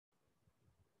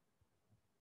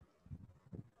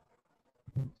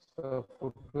So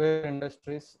footwear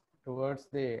industries towards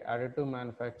the additive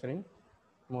manufacturing,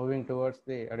 moving towards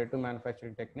the additive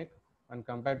manufacturing technique, and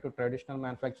compared to traditional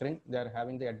manufacturing, they are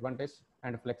having the advantage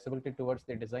and flexibility towards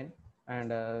the design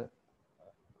and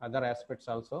other aspects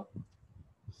also.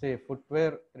 See,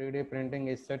 footwear 3D printing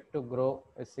is set to grow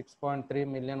a 6.3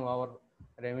 million hour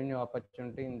revenue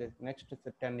opportunity in the next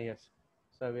 10 years.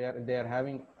 So they are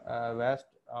having a vast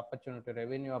opportunity,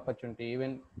 revenue opportunity.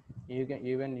 Even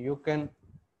you can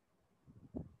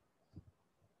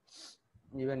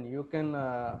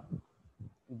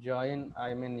join.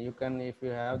 I mean, you can, if you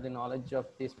have the knowledge of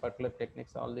these particular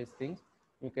techniques, all these things,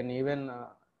 you can even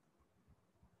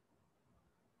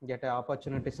get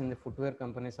opportunities in the footwear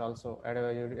companies also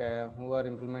who are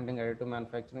implementing additive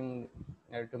manufacturing.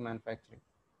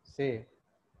 See,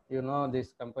 you know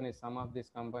these companies, some of these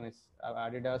companies,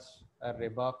 Adidas,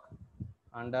 Reebok,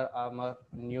 Under Armour,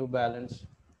 New Balance,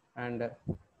 and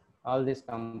all these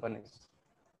companies.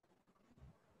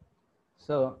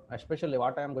 So especially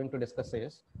what I am going to discuss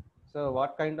is, so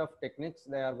what kind of techniques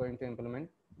they are going to implement,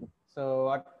 so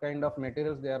what kind of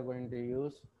materials they are going to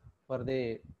use for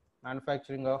the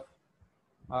manufacturing of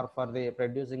or for the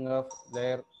producing of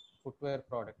their footwear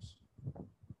products.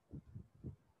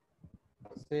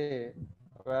 See,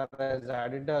 whereas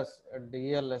Adidas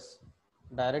DLS,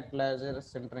 direct laser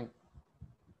sintering,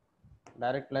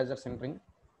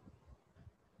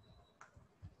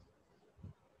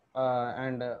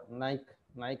 and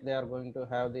Nike they are going to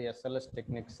have the SLS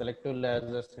technique, selective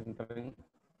laser sintering.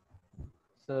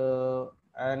 So,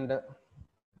 and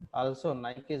also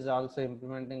Nike is also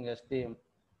implementing STM.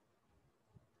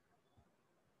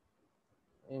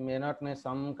 You may not know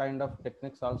some kind of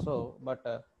techniques also,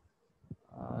 but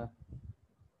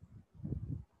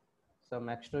some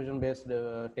extrusion based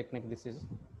technique this is.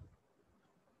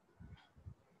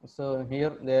 So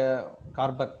here the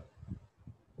carbon.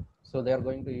 So they are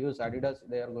going to use Adidas,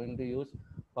 they are going to use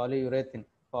polyurethane.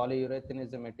 Polyurethane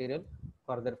is a material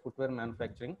for their footwear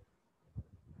manufacturing,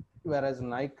 whereas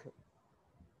Nike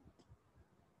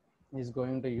is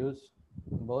going to use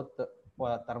both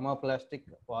thermoplastic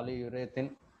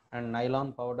polyurethane and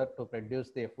nylon powder to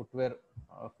produce the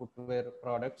footwear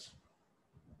products.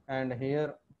 And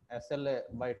here SLA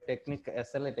by technique,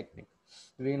 SLA technique.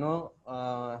 We know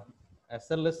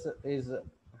SLS is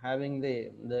having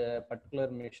the particular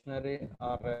machinery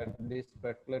or this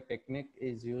particular technique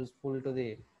is useful to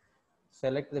the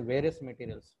select the various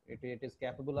materials. It is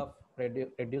capable of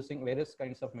producing various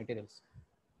kinds of materials.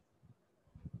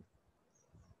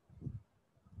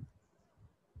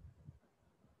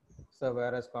 So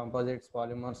whereas composites,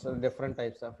 polymers, different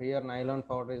types of, here nylon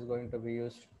powder is going to be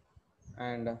used.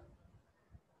 And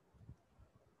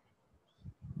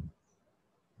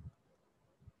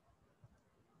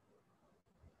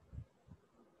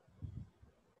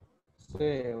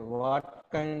say what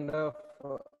kind of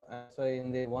so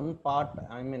in the one part,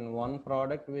 I mean one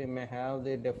product, we may have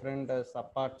the different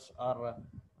subparts or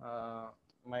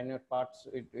minute parts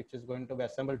which is going to be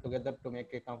assembled together to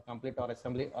make a complete or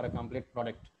assembly or a complete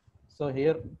product. So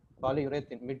here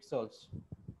polyurethane midsoles.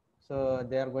 So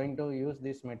they are going to use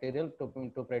this material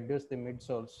to produce the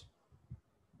midsoles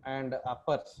and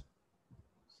uppers.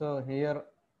 So here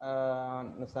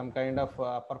some kind of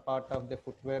upper part of the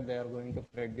footwear they are going to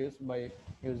produce by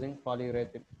using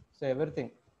polyurethane. So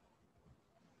everything.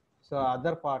 So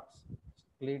other parts,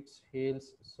 cleats,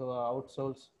 heels, so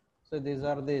outsoles. So these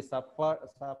are the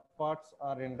subparts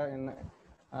are in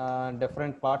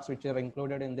different parts which are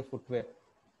included in the footwear.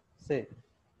 Say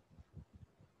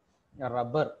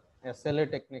rubber,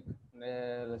 SLA technique,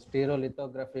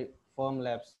 stereolithography, Foam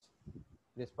Labs.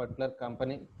 This particular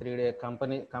company, 3D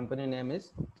company name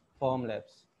is Foam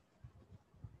Labs,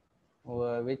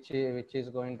 which is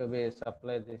going to be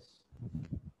supply this.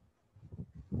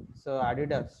 So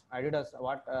Adidas,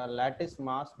 what lattice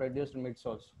mass produced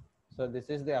midsoles. So this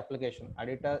is the application.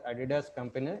 Adidas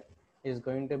company is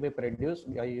going to be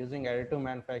produced by using additive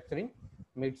manufacturing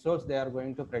midsoles they are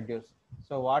going to produce.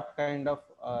 So what kind of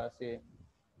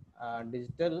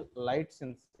digital light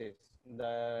synthesis,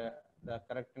 the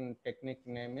correct technique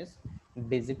name is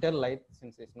digital light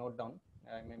synthesis. Note down,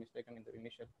 I may mistaken in the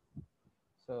initial.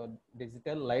 So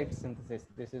digital light synthesis,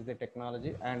 this is the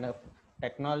technology, and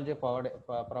technology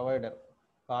provider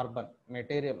carbon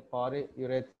material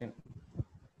polyurethane.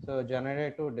 So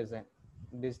generative design,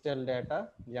 digital data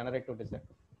generative design.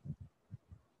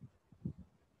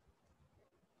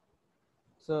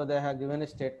 So they have given a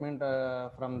statement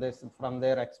from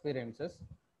their experiences.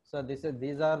 So these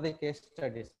are the case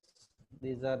studies.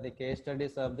 These are the case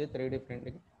studies of the 3D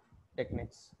printing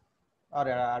techniques. or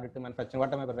additive manufacturing,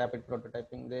 whatever, rapid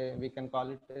prototyping, we can call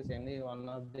it as any one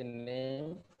of the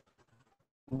name,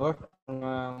 but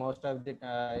most of the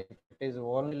if it is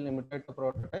only limited to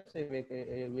prototypes,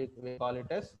 we call it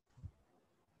as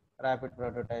rapid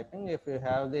prototyping. If you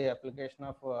have the application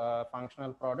of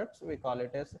functional products, we call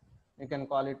it as, you can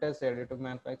call it as additive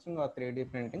manufacturing or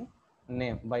 3D printing,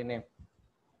 name by name.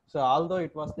 So although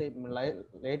it was the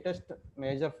latest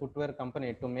major footwear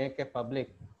company to make a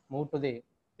public move to the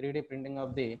 3D printing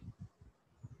of the,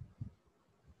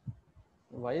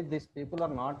 why these people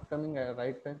are not coming at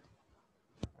right time?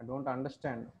 I don't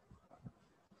understand.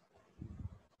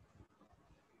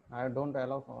 I don't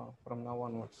allow from now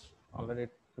onwards. Already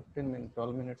 15 minutes,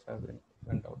 12 minutes have been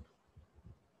went out.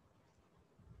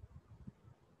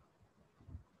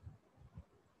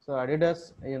 So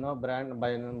Adidas, brand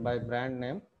by brand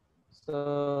name.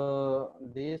 So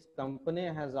this company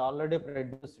has already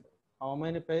produced how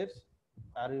many pairs?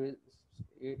 Are you,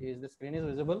 is the screen is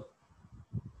visible?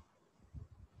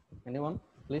 Anyone,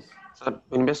 please? Sir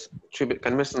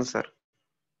కనిపిస్తుంది sir.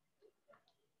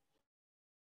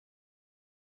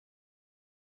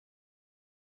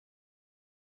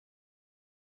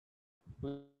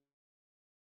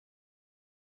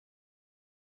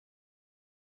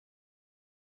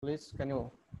 Please, can you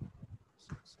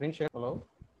screen share? Hello?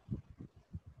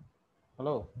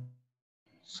 Hello?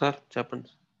 Sir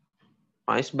చెప్పండి.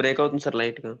 Voice break అవుతుంది sir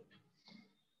లైట్గా.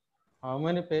 How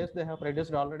many pairs they have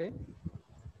produced already?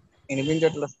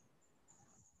 వినిపించట్లేదు.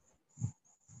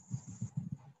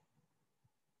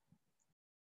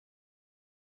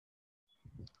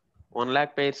 1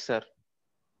 lakh pairs, sir.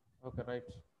 Okay, right.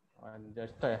 And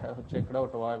just I have checked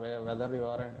out whether you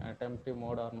are in attempting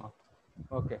mode or not.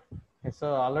 Okay. So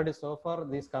already so far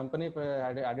this company,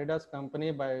 Adidas company,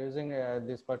 by using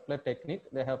this particular technique,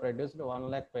 they have produced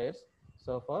 1 lakh pairs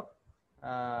so far.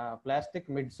 Plastic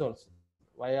midsoles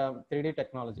via 3D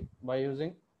technology by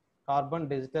using carbon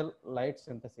digital light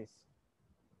synthesis.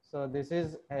 So this is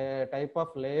a type of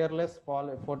layerless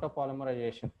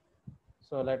photopolymerization.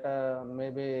 So let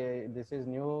maybe this is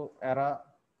new era.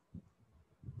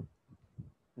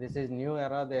 This is new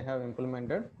era they have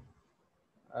implemented.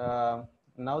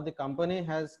 Now the company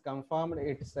has confirmed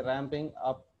it's ramping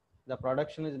up. The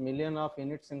production is million of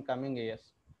units in coming years.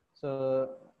 So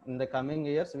in the coming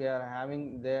years, we are having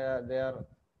they are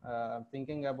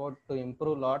thinking about to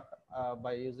improve lot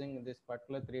by using this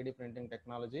particular 3D printing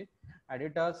technology.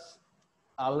 Adidas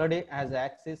already has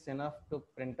access enough to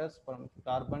printers from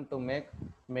carbon to make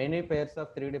many pairs of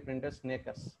 3D printer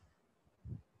sneakers.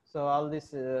 So all this,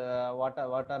 what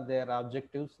are their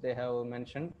objectives they have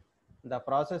mentioned. The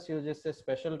process uses a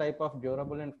special type of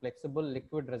durable and flexible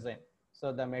liquid resin. So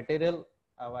the material,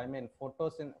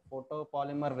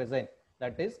 photopolymer resin,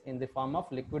 that is in the form of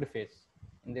liquid phase,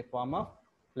 in the form of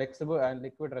flexible and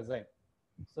liquid resin.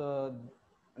 So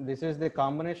this is the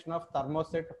combination of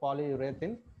thermoset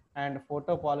polyurethane and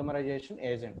photopolymerization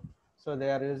agent. So they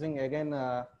are using again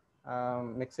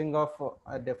mixing of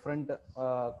different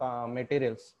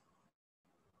materials,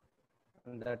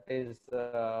 that is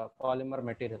polymer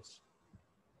materials.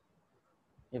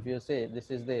 If you say this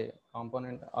is the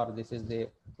component or this is the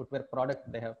footwear product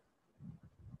they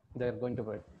are going to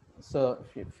buy. So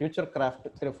Future Craft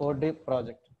 4D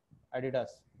project,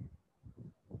 Adidas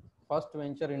first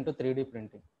venture into 3D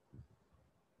printing.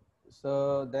 So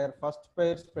their first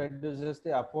pairs produces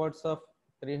the upwards of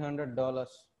 $300.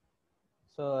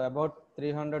 So about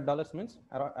 $300 means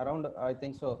around I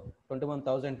think so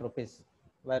 21,000 rupees.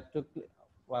 Where took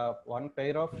one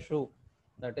pair of shoe,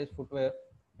 that is footwear,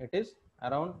 it is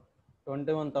around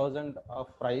 21,000 of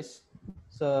price.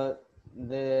 So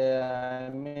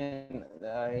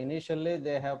initially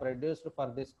they have produced for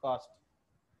this cost.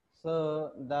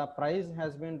 So the price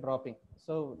has been dropping.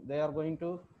 So they are going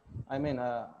to,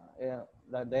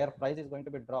 their price is going to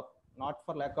be dropped, not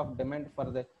for lack of demand, for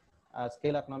the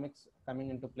scale economics coming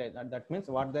into play. That means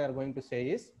what they are going to say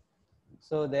is,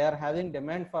 so they are having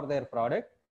demand for their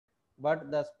product, but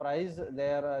the price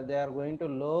they are going to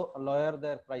lower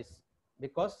their price,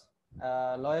 because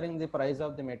lowering the price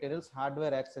of the materials,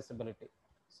 hardware accessibility.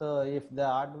 So if the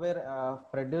hardware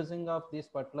producing of this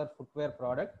particular footwear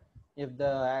product, if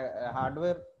the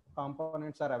hardware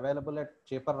components are available at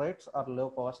cheaper rates or low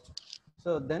cost,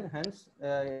 so then hence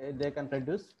they can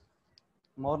produce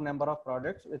more number of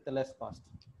products with less cost.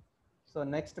 So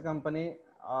next company,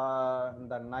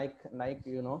 the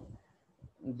Nike,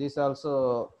 this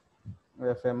also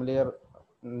a familiar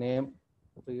name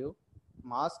to you.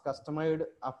 Mass customized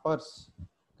uppers,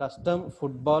 custom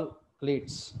football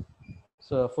cleats.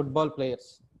 So football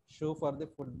players, shoe for the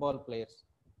football players.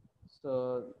 So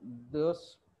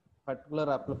those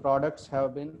particular products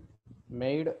have been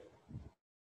made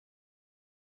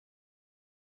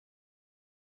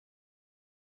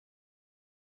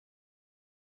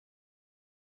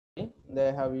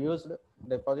they have used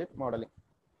deposit modeling,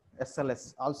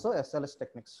 SLS, also SLS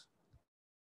techniques.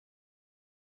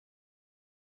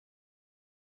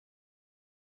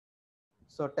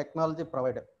 So technology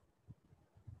provider,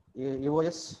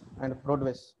 EOS and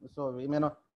Prodways. So we may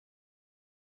not,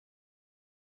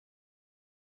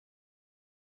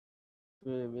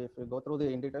 if we go through the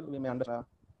in detail, we may understand.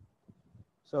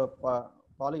 So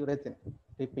polyurethane,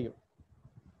 TPU.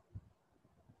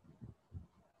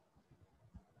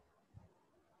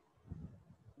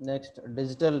 Next,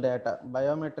 digital data,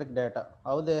 biometric data.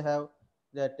 How they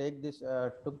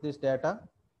took this data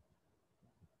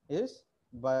is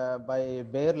by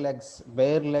bare legs.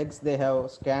 Bare legs, they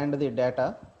have scanned the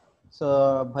data.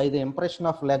 So by the impression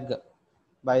of leg,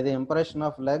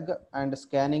 and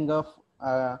scanning of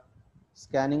our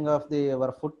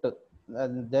foot,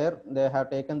 there they have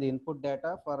taken the input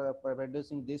data for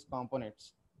producing these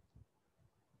components.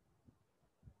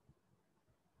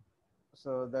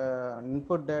 So the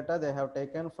input data they have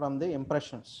taken from the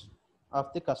impressions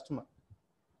of the customer.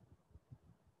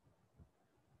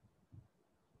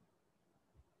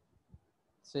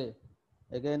 See,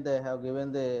 again they have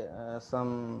given the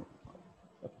some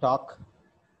talk,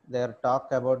 their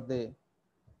talk about the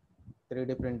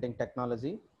 3D printing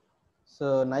technology.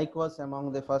 So Nike was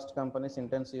among the first companies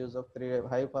intense use of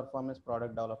high performance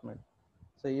product development.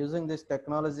 So using this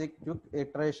technology, quick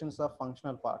iterations of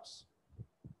functional parts.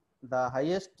 The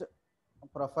highest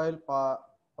profile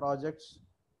projects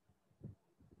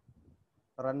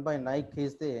run by Nike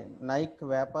is the Nike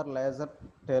Vapor Laser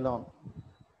Talon.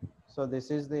 So this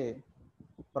is the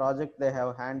project they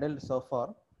have handled so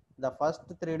far. The first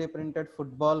 3D printed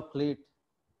football cleat,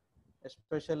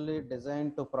 especially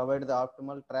designed to provide the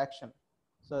optimal traction.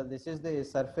 So this is the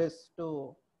surface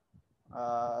to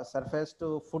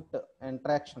foot and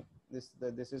traction. This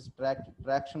is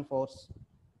traction force.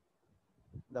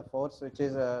 The force which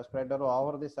is spread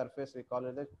over the surface, we call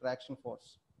it the traction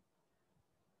force.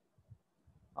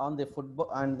 On the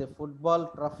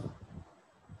football turf,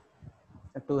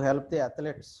 to help the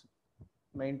athletes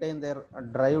maintain their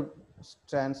drive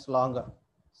stance longer.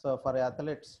 So for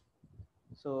athletes,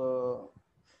 so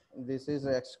this is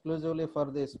exclusively for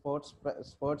the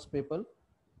sports people.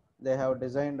 They have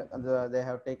designed, they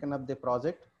have taken up the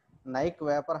project. Nike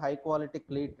Vapor high quality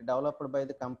cleat developed by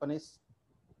the companies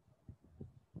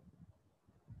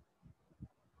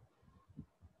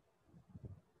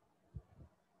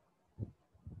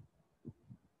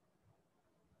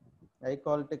high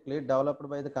quality cleat developed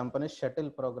by the company's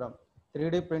shuttle program.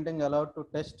 3D printing allowed to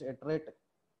test, iterate,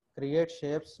 create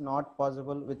shapes not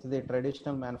possible with the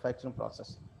traditional manufacturing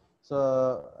process.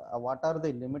 So what are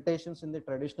the limitations in the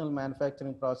traditional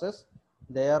manufacturing process?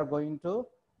 They are going to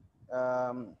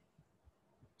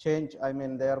change. I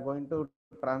mean, they are going to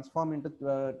transform into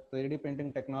 3D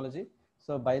printing technology.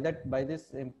 So by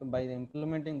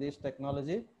implementing this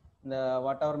technology,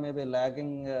 whatever may be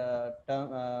lagging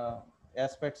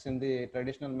aspects in the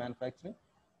traditional manufacturing,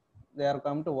 they are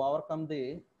come to overcome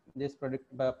these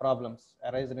problems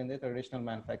arising in the traditional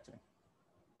manufacturing.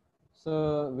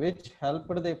 So which helped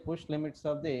the push limits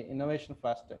of the innovation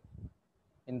faster.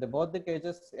 In both the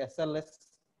cases,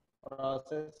 SLS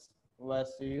process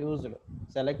was used.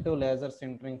 Selective laser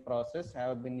sintering process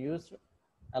have been used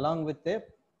along with a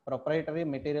proprietary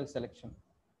material selection.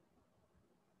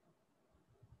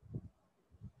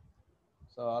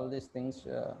 So all these things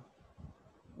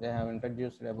they have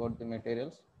introduced about the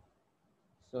materials.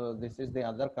 So this is the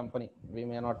other company. We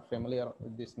may not familiar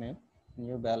with this name,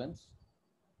 New Balance.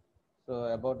 So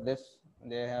about this,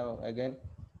 they have again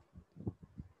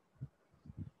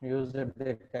used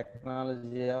the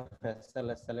technology of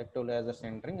SLS, selective laser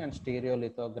sintering, and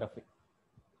stereolithography.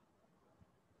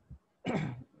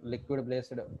 liquid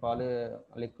based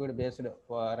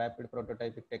rapid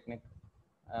prototyping technique,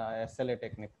 SLA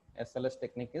technique. SLS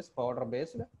technique is powder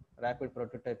based rapid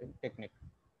prototyping technique.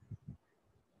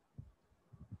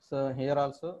 So here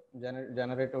also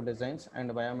generative designs and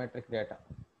biometric data.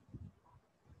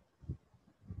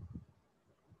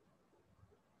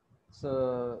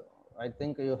 So I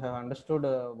think you have understood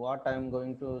what I am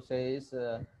going to say is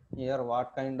here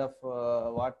what kind of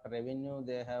what revenue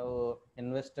they have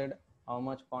invested, how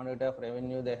much quantity of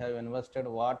revenue they have invested,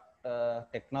 what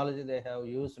technology they have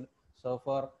used so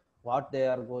far, what they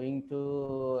are going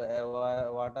to,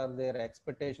 what are their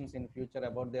expectations in future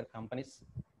about their companies.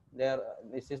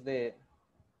 This is the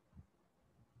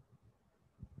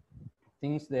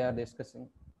things they are discussing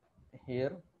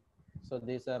here. So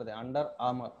these are the Under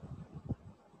Armour.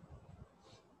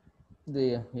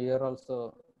 The here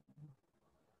also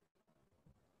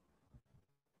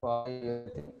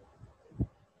polyurethane.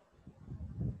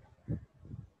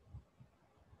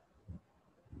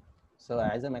 So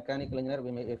as a mechanical engineer,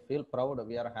 we may feel proud.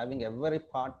 We are having every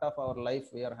part of our life,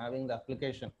 we are having the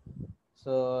application.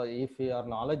 So if you are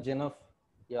knowledge enough,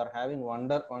 you are having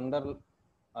wonder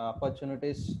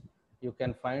opportunities. You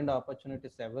can find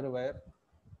opportunities everywhere.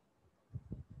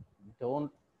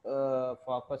 Don't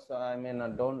focus. I mean,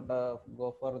 don't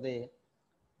go for the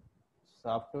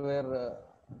software.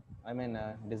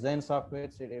 Design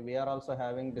softwares. We are also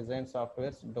having design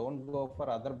softwares. Don't go for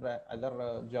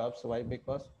other jobs. Why?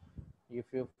 Because if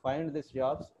you find these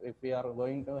jobs, if we are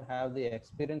going to have the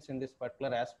experience in this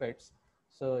particular aspects,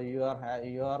 so you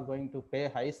are going to pay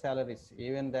high salaries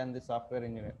even than the software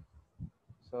engineer.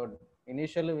 So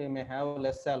initially we may have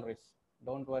less salaries.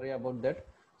 Don't worry about that.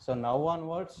 So now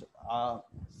onwards,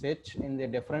 search in the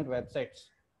different websites.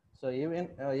 So even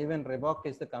Reebok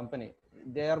is the company.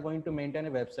 They are going to maintain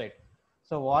a website.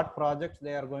 So what projects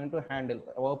they are going to handle?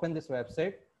 Open this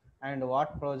website and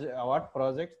what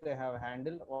projects they have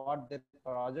handled, what the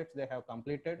projects they have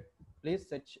completed. Please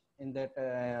search in that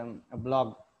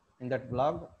blog. In that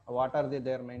blog, what are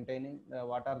they are maintaining?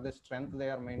 What are the strength they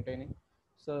are maintaining?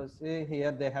 So see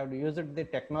here they have used the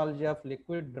technology of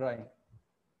liquid drawing.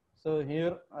 So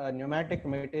here pneumatic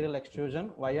material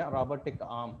extrusion via robotic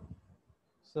arm.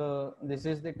 So this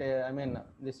is the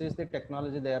this is the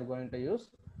technology they are going to use.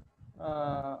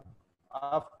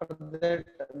 After that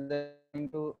they are going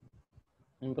to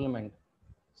implement.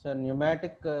 So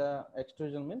pneumatic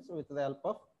extrusion means with the help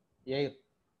of air.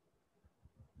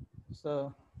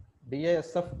 So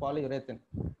BASF polyurethane.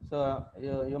 So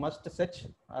you must search.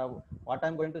 What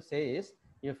I'm going to say is,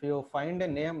 if you find a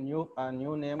name,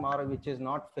 new name, or which is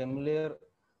not familiar,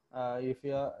 if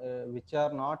you are, which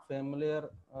are not familiar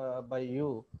by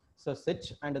you, so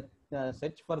search and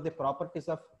search for the properties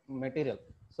of material.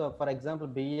 So for example,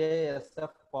 BASF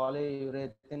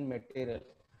polyurethane material.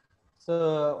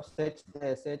 So search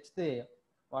the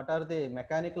what are the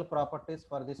mechanical properties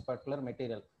for this particular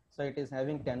material. So it is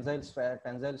having tensile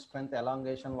strength,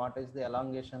 elongation. What is the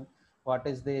elongation? What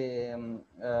is the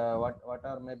what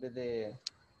are maybe the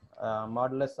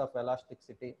modulus of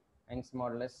elasticity, Young's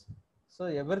modulus. So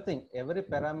every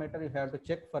parameter you have to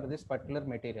check for this particular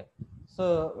material.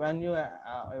 So when you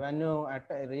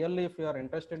really, if you are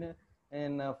interested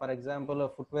in for example, a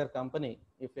footwear company,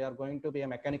 if you are going to be a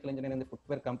mechanical engineer in the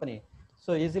footwear company,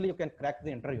 so easily you can crack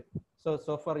the interview.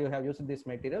 So far you have used these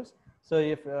materials. So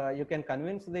if you can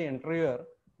convince the interviewer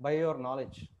by your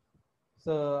knowledge.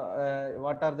 So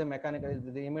what are the mechanical?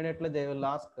 Immediately they will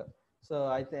ask. So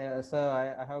I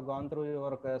have gone through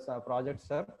your project,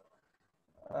 sir.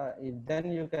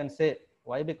 Then you can say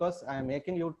why? Because I am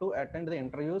making you to attend the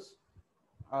interviews.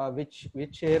 Which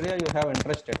area you have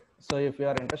interested. So if you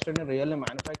are interested in really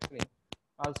manufacturing,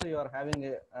 also you are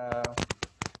having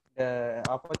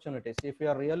opportunities. If you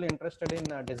are really interested in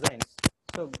designs,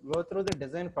 so go through the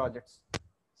design projects.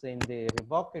 So in the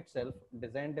Reebok itself,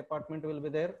 design department will be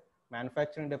there,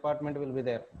 manufacturing department will be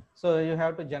there. So you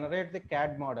have to generate the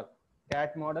CAD model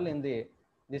in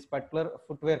this particular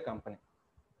footwear company.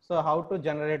 So how to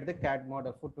generate the CAD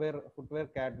model, footwear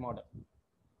CAD model.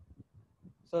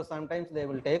 So sometimes they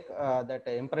will take that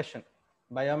impression,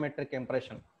 biometric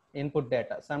impression, input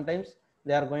data. Sometimes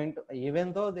they are going to,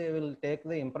 even though they will take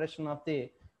the impression of the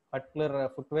particular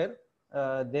footwear,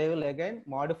 they will again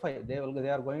modify. They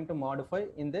are going to modify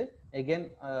in the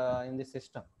in the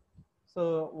system.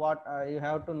 So what you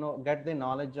have to know, get the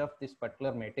knowledge of these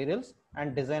particular materials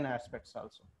and design aspects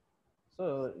also.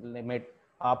 So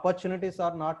opportunities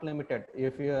are not limited.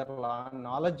 If your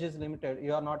knowledge is limited,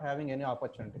 you are not having any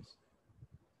opportunities.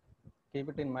 Keep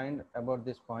it in mind about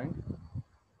this point.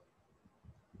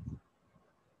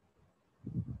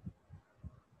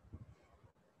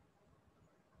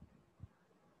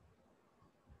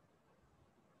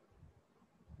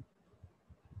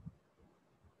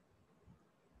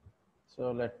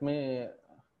 So let me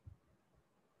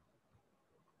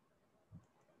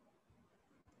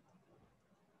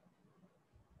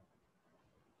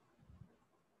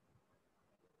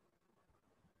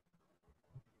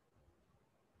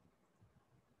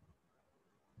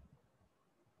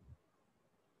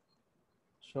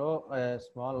show a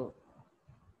small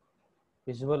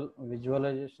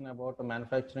visualization about the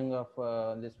manufacturing of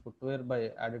this footwear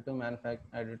by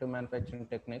additive manufacturing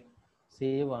technique.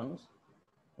 See once,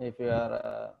 if you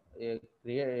are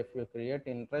if you create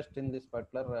interest in this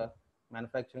particular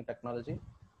manufacturing technology,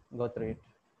 go through it.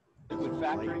 Liquid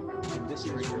factory, and this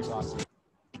is Reebok.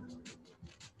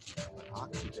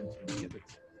 oxygen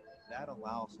inhibits it. That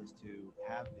allows us to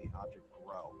have the object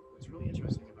grow. What's really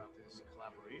interesting about this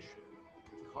collaboration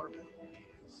with carbon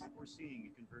is we're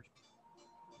seeing a convergence.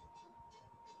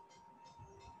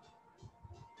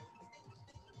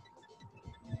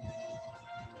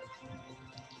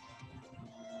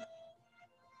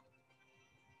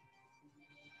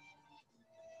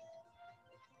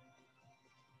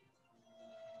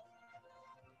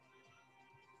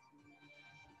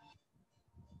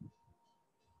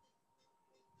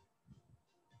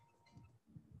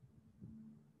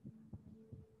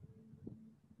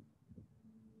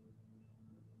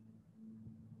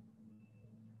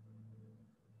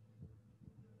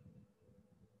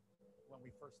 When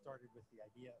we first started with the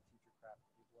idea of Futurecraft,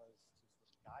 it was to sort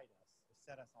of guide us, to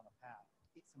set us on a path.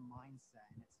 It's a mindset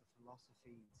and it's a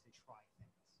philosophy to try things.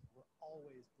 We're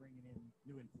always bringing in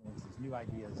new influences, new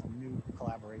ideas, new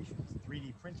collaborations.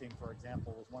 3D printing, for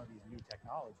example, was one of these new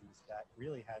technologies that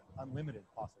really had unlimited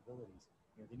possibilities.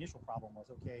 You know, the initial problem was,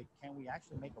 okay, can we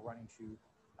actually make a running shoe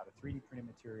out of 3D printed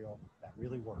material that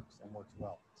really works and works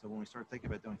well? So when we started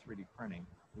thinking about doing 3D printing,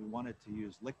 we wanted to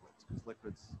use liquids because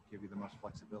liquids give you the most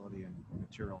flexibility in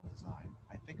material design.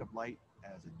 I think of light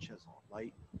as a chisel.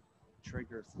 Light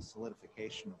triggers the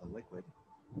solidification of the liquid,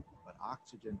 but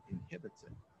oxygen inhibits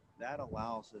it. That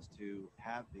allows us to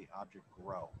have the object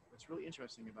grow. What's really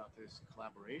interesting about this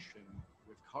collaboration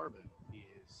with carbon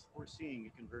is we're seeing a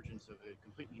convergence of a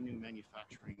completely new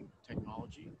manufacturing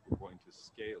technology. We're going to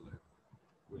scale it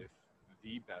with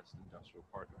the best industrial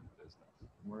partner in the business.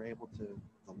 We're able to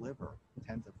deliver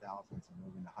tens of thousands and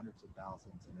moving to hundreds of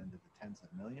thousands and into the tens of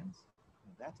millions.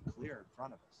 And that's clear in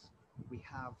front of us. We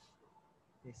have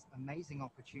this amazing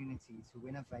opportunity to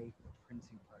innovate the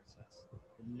printing process,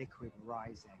 the liquid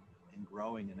rising. And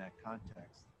growing in that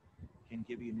context can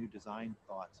give you new design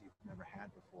thoughts you've never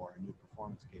had before and new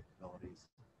performance capabilities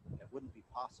that wouldn't be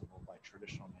possible by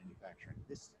traditional manufacturing.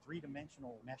 This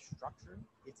three-dimensional mesh structure,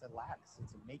 it's a lattice,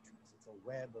 it's a matrix, it's a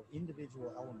web of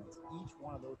individual elements. Each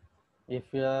one of those.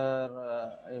 If you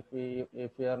are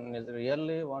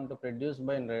really want to produce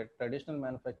by traditional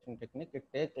manufacturing technique,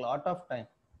 it takes a lot of time.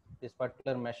 This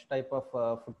particular mesh type of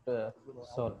foot little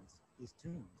sole elements is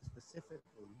tuned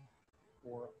specifically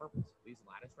for a purpose. These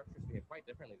lattice structures behave quite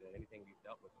differently than anything we've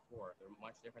dealt with before. They're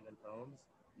much different than foams.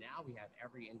 Now we have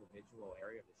every individual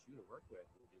area of the shoe to work with,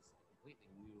 which is a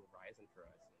completely new horizon for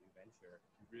us, a new venture.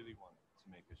 If you really want to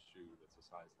make a shoe that's a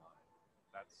size 9,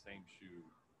 that same shoe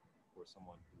for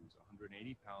someone who's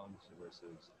 180 pounds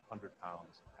versus 100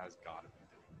 pounds has got to be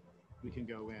different. We can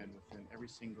go in within every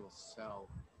single cell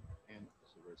and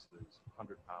versus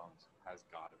 100 pounds has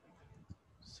got to be different.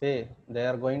 say they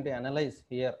are going to analyze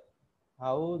here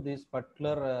how this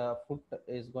particular foot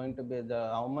is going to be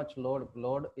how much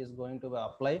load is going to be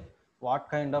applied, what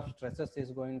kind of stresses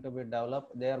is going to be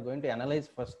developed. They are going to analyze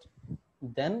first,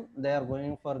 then they are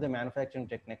going for the manufacturing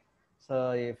technique.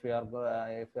 So if you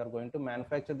are going to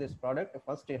manufacture this product,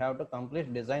 first you have to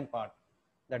complete design part.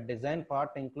 That design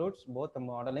part includes both the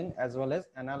modeling as well as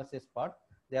analysis part.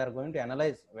 They are going to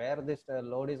analyze where this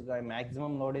load is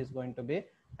maximum load is going to be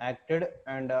acted,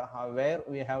 and where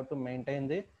we have to maintain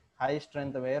the high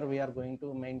strength, where we are going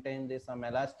to maintain the some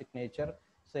elastic nature.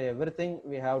 So everything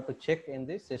we have to check in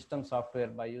the system software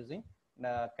by using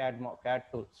the CAD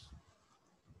tools.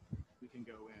 we can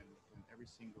go in within every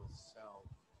single cell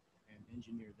and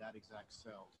engineer that exact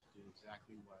cell to do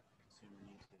exactly what the consumer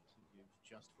needs it to use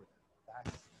just for them.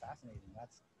 That's fascinating.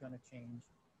 That's going to change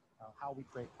how we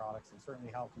create products and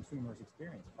certainly how consumers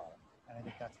experience products. And I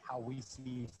think that's how we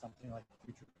see something like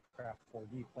Futurecraft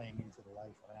 4D playing into the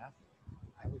life of an athlete.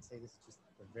 I would say this is just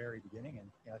the very beginning, and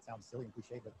it sounds silly and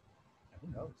cliche, but who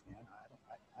knows, man?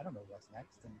 I don't know what's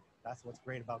next, and that's what's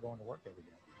great about going to work every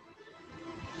day.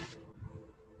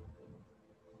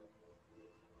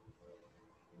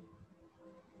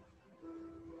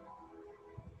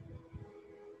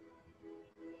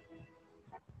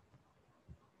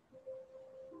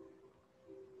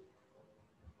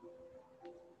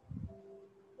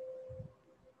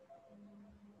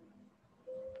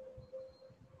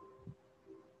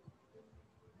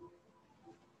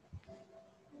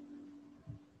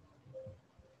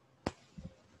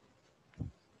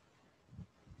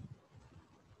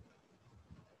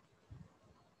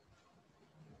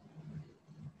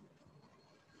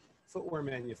 Footwear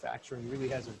manufacturing really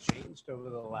hasn't changed over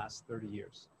the last 30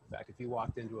 years. In fact, if you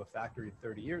walked into a factory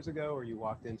 30 years ago or you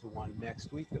walked into one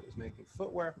next week that was making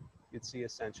footwear, you'd see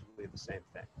essentially the same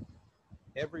thing.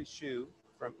 Every shoe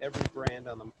from every brand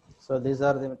on the... So these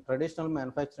are the traditional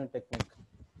manufacturing technique,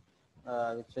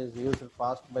 which is used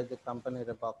fast by the company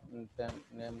Reebok,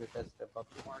 named it as Reebok.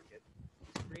 market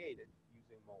is created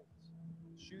using molds.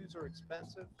 Shoes are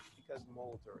expensive because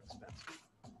molds are expensive.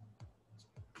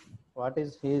 What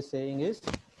is he is saying is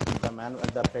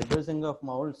the producing of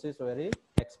molds is very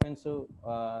expensive,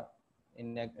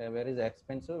 very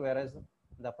expensive, whereas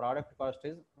the product cost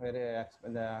is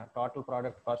the total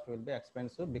product cost will be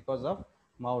expensive because of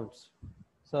molds.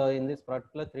 So in this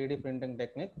particular 3D printing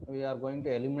technique, we are going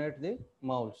to eliminate the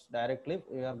molds directly.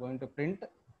 We are going to print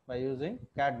by using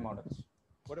CAD models.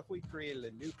 What if we created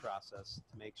a new process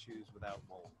to make shoes without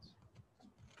molds?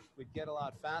 We'd get a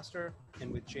lot faster,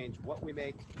 and we'd change what we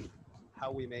make,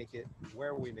 how we make it,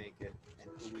 where we make it, and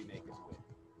who we make it with.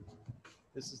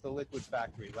 This is the Liquid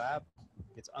Factory Lab.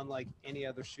 It's unlike any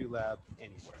other shoe lab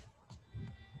anywhere.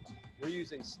 We're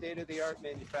using state-of-the-art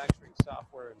manufacturing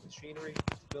software and machinery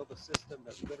to build a system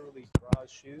that literally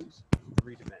draws shoes in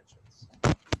 3 dimensions.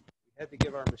 We had to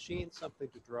give our machine something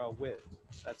to draw with.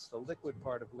 That's the liquid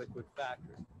part of Liquid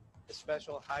Factory, a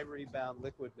special high rebound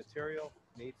liquid material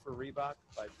made for Reebok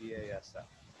by BASF.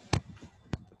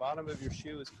 The bottom of your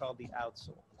shoe is called the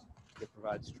outsole. It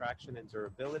provides traction and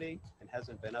durability and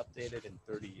hasn't been updated in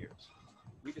 30 years.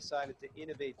 We decided to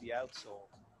innovate the outsole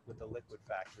with the Liquid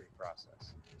Factory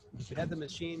process. We had the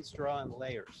machines draw in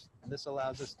layers, and this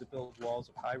allows us to build walls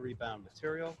of high rebound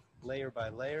material, layer by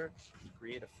layer, to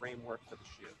create a framework for the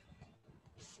shoe.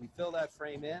 We fill that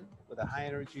frame in with a high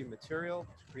energy material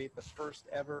to create the first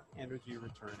ever energy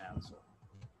return outsole.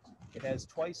 It has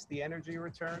twice the energy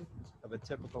return of a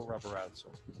typical rubber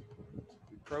outsole.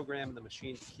 We program the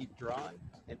machine to keep drawing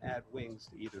and add wings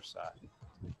to either side.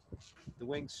 The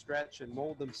wings stretch and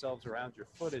mold themselves around your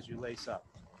foot as you lace up,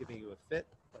 giving you a fit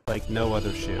like no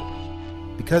other shoe.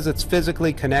 Because it's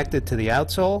physically connected to the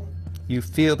outsole, you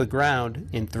feel the ground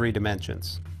in 3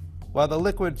 dimensions. While the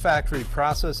Liquid Factory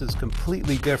process is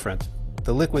completely different,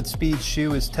 the Liquid Speed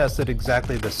shoe is tested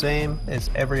exactly the same as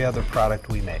every other product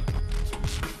we make.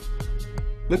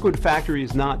 Liquid Factory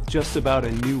is not just about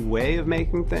a new way of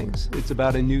making things, it's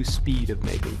about a new speed of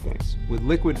making things. With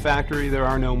Liquid Factory, there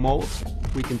are no molds.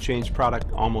 We can change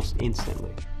product almost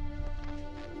instantly.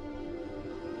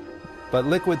 But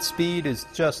Liquid Speed is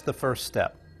just the first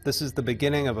step. This is the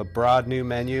beginning of a broad new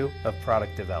menu of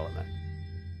product development.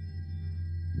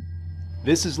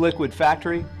 This is Liquid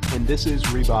Factory, and this is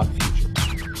Reebok Future.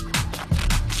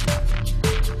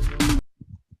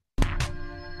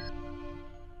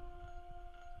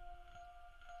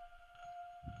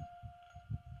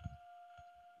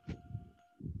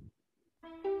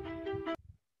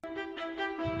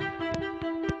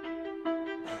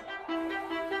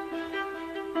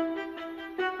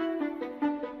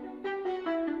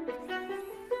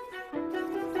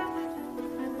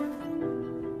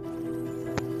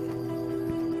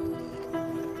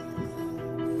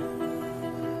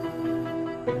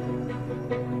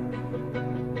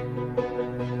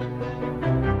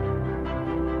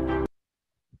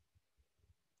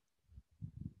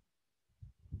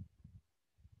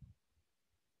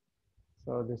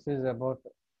 So this is about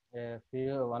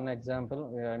one example.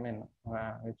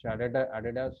 Which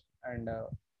Adidas and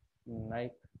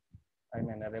Nike,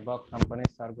 Reebok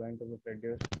companies are going to be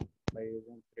produced by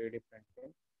using 3D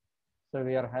printing. So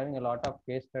we are having a lot of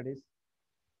case studies.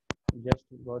 Just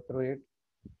go through it.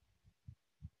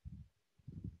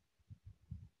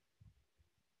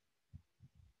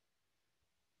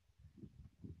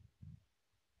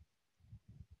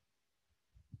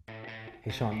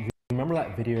 Hey Sean, you remember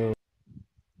that video?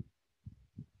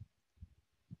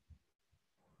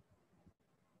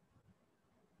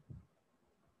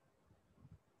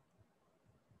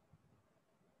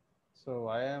 So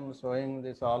I am showing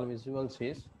this all visuals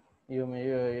is, you may,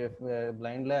 if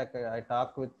blindly I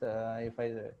talk with, if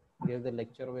I give the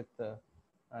lecture with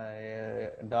a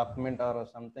document or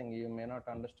something, you may not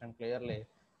understand clearly.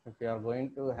 If you are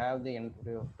going to have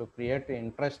to create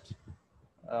interest,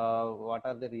 what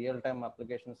are the real-time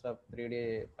applications of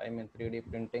 3D, 3D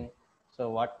printing? So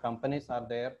what companies are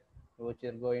there which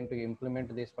are going to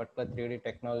implement this particular 3D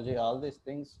technology? All these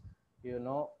things, you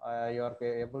know, you are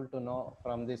able to know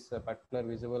from this particular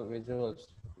video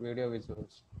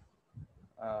visuals.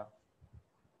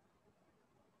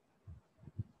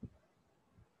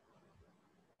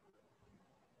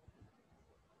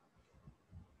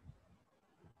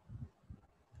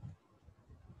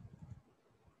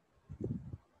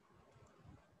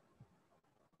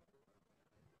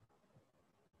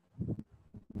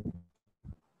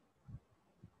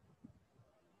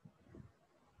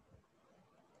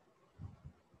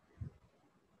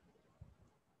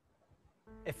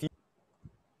 If you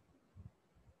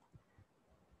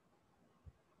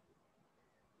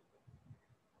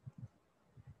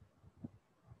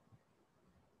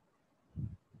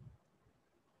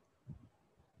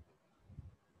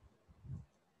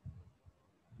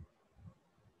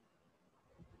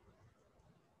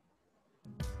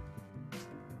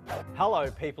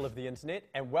Hello, people of the internet,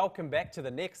 and welcome back to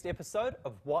the next episode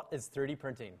of What is 3D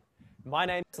Printing? My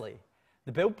name is Lee.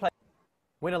 The build platform.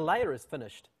 When a layer is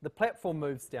finished, the platform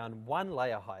moves down one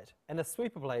layer height, and a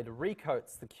sweeper blade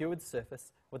recoats the cured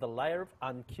surface with a layer of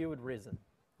uncured resin.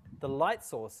 The light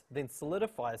source then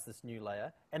solidifies this new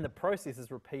layer, and the process is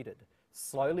repeated,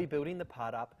 slowly building the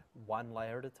part up one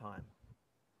layer at a time.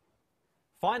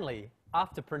 Finally,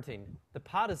 after printing, the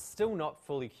part is still not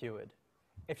fully cured.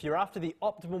 If you're after the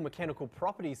optimal mechanical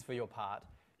properties for your part,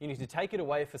 you need to take it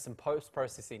away for some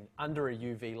post-processing under a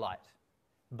UV light.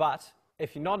 But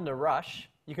if you're not in a rush,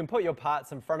 you can put your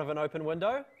parts in front of an open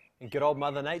window, and good old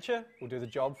Mother Nature will do the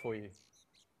job for you.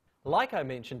 Like I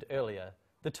mentioned earlier,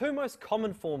 the two most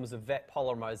common forms of vat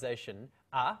polymerization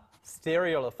are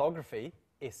stereolithography,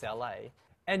 SLA,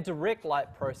 and direct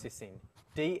light processing,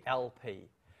 DLP.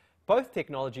 Both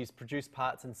technologies produce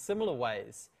parts in similar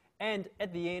ways, and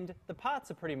at the end, the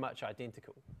parts are pretty much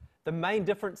identical. The main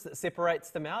difference that separates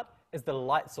them out is the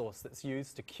light source that's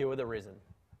used to cure the resin.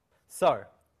 So,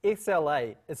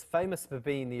 SLA is famous for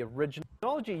being the original.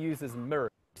 Technology uses mirrors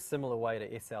in a similar way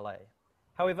to SLA.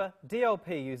 However,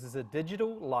 DLP uses a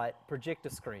digital light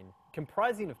projector screen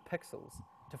comprising of pixels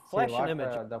to flash an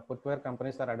image the footwear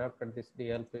companies are adopted this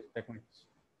DLP techniques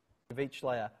of each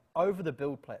layer over the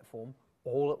build platform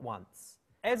all at once.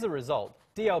 As a result,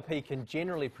 DLP can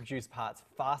generally produce parts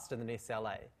faster than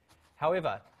SLA.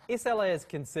 However, SLA is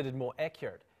considered more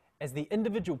accurate as the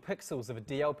individual pixels of a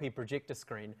DLP projector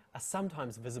screen are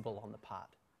sometimes visible on the part.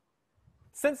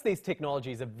 Since these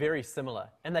technologies are very similar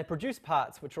and they produce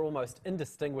parts which are almost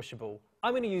indistinguishable,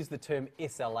 I'm going to use the term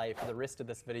SLA for the rest of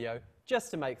this video just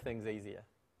to make things easier.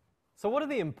 So what are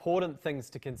the important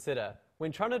things to consider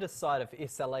when trying to decide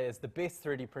if SLA is the best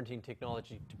 3D printing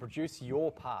technology to produce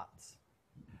your parts?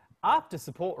 After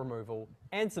support removal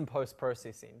and some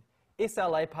post-processing,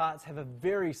 SLA parts have a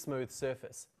very smooth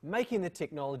surface, making the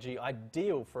technology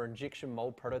ideal for injection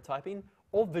mold prototyping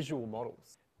or visual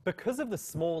models. Because of the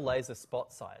small laser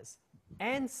spot size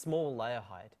and small layer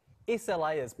height,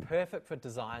 SLA is perfect for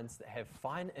designs that have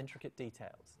fine, intricate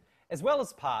details, as well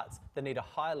as parts that need a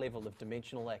high level of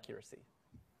dimensional accuracy.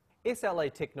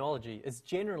 SLA technology is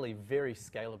generally very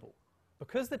scalable.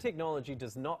 Because the technology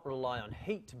does not rely on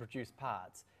heat to produce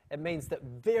parts, it means that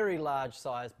very large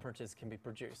size printers can be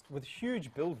produced with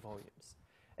huge build volumes.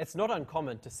 It's not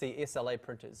uncommon to see SLA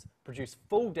printers produce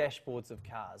full dashboards of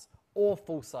cars or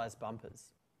full-size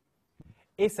bumpers.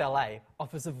 SLA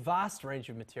offers a vast range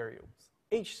of materials,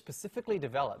 each specifically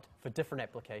developed for different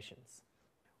applications.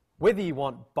 Whether you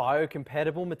want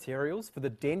biocompatible materials for the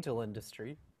dental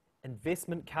industry,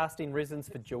 investment casting resins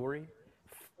for jewelry,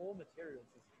 or materials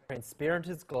as transparent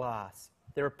as glass,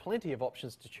 there are plenty of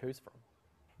options to choose from.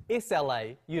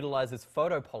 SLA utilizes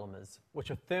photopolymers, which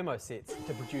are thermosets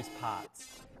to produce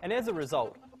parts, and as a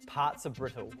result, parts are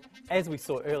brittle, as we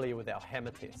saw earlier with our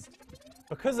hammer test.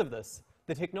 Because of this,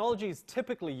 the technology is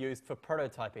typically used for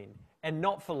prototyping and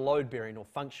not for load-bearing or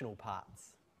functional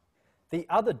parts. The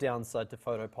other downside to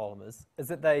photopolymers is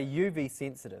that they are UV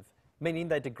sensitive, meaning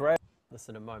they degrade this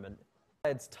in a moment. It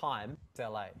adds time to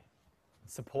SLA.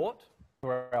 Support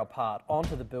for our part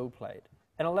onto the build plate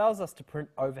and allows us to print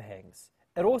overhangs.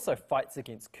 It also fights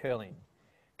against curling.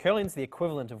 Curling is the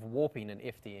equivalent of warping in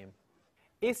FDM.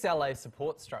 SLA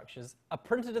support structures are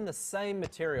printed in the same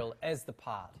material as the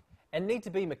part and need to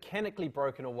be mechanically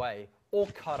broken away or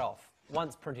cut off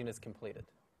once printing is completed.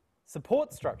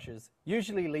 Support structures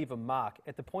usually leave a mark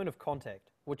at the point of contact,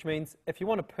 which means if you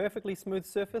want a perfectly smooth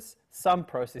surface, some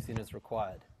processing is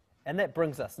required. And that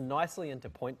brings us nicely into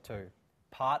point 2,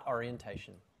 part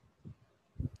orientation.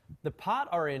 The part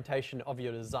orientation of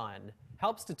your design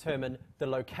helps determine the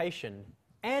location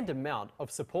and amount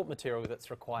of support material that's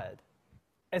required.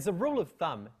 As a rule of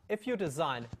thumb, if your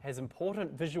design has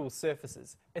important visual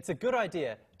surfaces, it's a good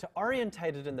idea to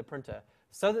orientate it in the printer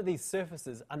so that these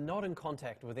surfaces are not in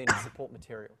contact with any support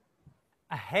material.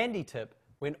 A handy tip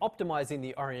when optimizing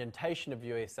the orientation of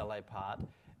your SLA part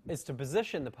is to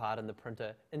position the part in the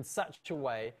printer in such a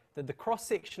way that the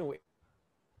cross-sectional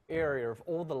area of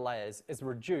all the layers is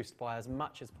reduced by as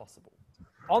much as possible.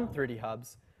 On 3D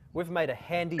Hubs, we've made a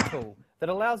handy tool that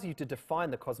allows you to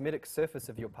define the cosmetic surface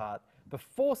of your part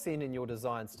before sending your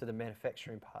designs to the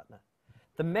manufacturing partner.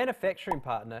 The manufacturing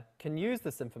partner can use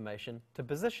this information to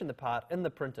position the part in the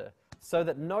printer so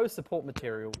that no support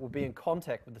material will be in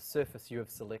contact with the surface you have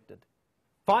selected.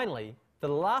 Finally, the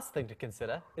last thing to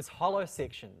consider is hollow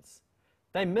sections.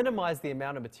 They minimize the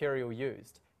amount of material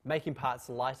used, making parts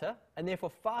lighter and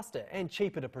therefore faster and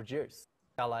cheaper to produce.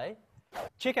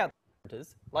 Check out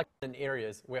printers like in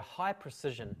areas where high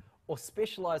precision or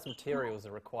specialized materials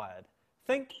are required.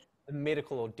 Think the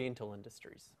medical or dental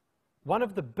industries. One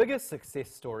of the biggest success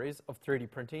stories of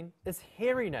 3D printing is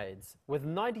hearing aids, with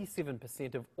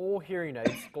 97% of all hearing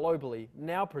aids globally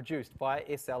now produced via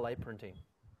SLA printing.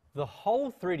 The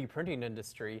whole 3D printing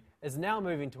industry is now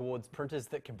moving towards printers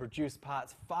that can produce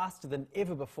parts faster than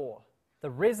ever before.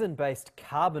 The resin-based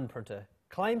carbon printer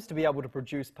claims to be able to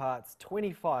produce parts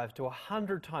 25 to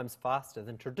 100 times faster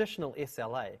than traditional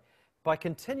SLA by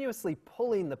continuously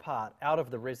pulling the part out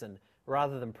of the resin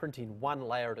rather than printing one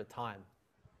layer at a time.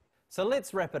 So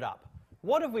let's wrap it up.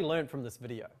 What have we learned from this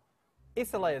video?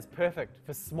 SLA is perfect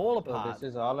for smaller So parts.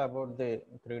 this is all about the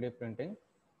 3D printing.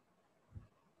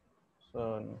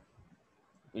 So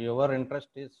your interest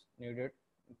is needed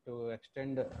to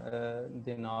extend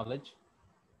the knowledge.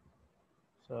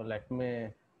 So let me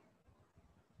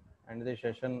end the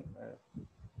session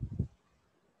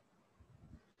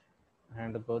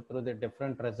and go through the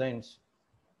different resins.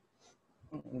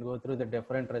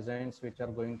 Which are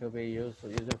going to be used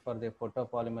for the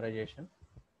photopolymerization.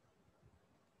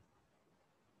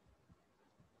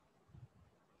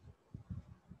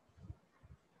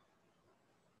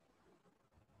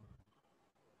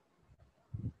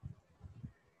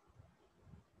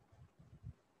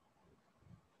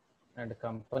 And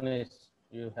companies,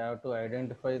 you have to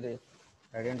identify the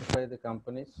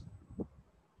companies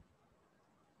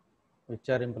which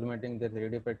are implementing the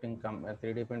 3D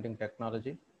printing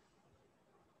technology.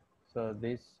 So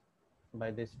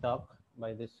by this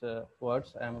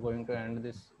words, I am going to end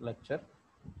this lecture.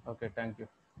 Okay, thank you.